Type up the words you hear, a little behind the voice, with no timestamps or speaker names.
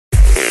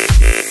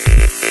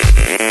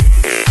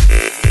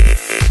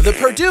The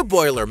Purdue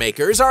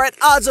Boilermakers are at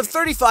odds of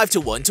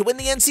 35-1 to win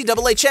the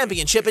NCAA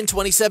Championship in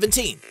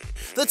 2017.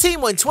 The team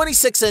went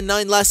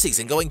 26-9 last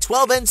season, going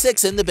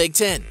 12-6 in the Big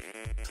Ten.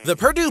 The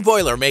Purdue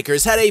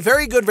Boilermakers had a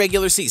very good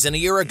regular season a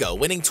year ago,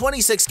 winning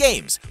 26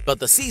 games, but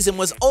the season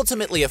was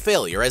ultimately a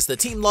failure as the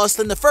team lost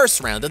in the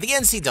first round of the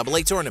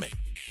NCAA Tournament.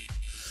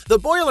 The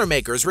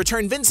Boilermakers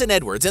returned Vincent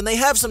Edwards, and they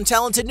have some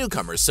talented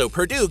newcomers, so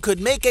Purdue could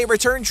make a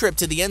return trip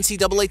to the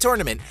NCAA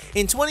Tournament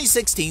in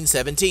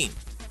 2016-17.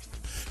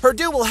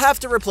 Purdue will have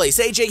to replace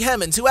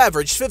Hammons, who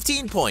averaged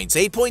 15 points,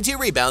 8.2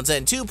 rebounds,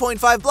 and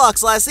 2.5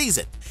 blocks last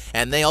season,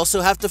 and they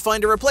also have to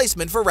find a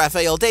replacement for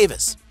Raphael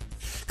Davis.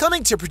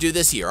 Coming to Purdue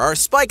this year are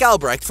Spike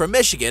Albrecht from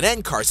Michigan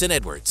and Carsen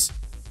Edwards.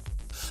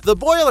 The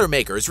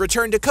Boilermakers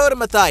returned Dakota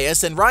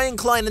Mathias and Ryan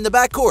Klein in the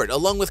backcourt,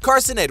 along with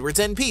Carsen Edwards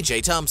and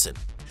PJ Thompson.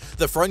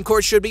 The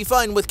frontcourt should be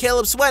fine with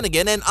Caleb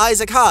Swanigan and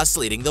Isaac Haas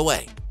leading the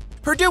way.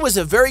 Purdue was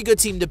a very good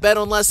team to bet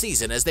on last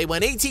season as they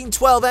went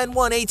 18-12 and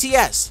won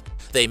ATS.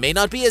 They may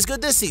not be as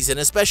good this season,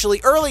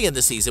 especially early in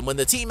the season when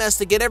the team has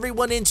to get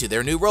everyone into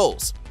their new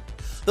roles.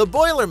 The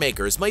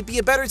Boilermakers might be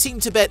a better team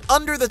to bet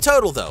under the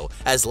total though,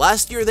 as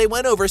last year they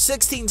went over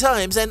 16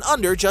 times and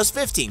under just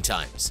 15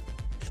 times.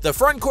 The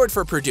frontcourt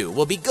for Purdue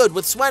will be good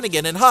with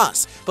Swanigan and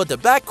Haas, but the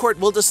backcourt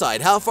will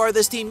decide how far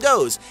this team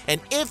goes and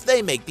if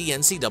they make the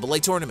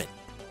NCAA Tournament.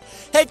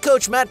 Head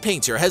coach Matt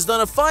Painter has done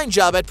a fine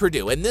job at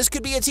Purdue, and this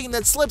could be a team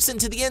that slips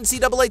into the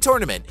NCAA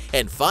Tournament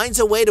and finds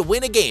a way to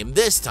win a game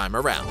this time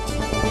around.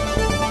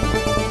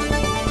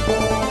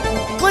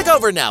 Click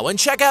over now and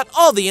check out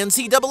all the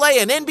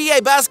NCAA and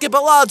NBA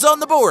basketball odds on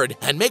the board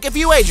and make a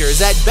few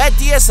wagers at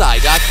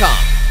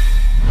BetDSI.com.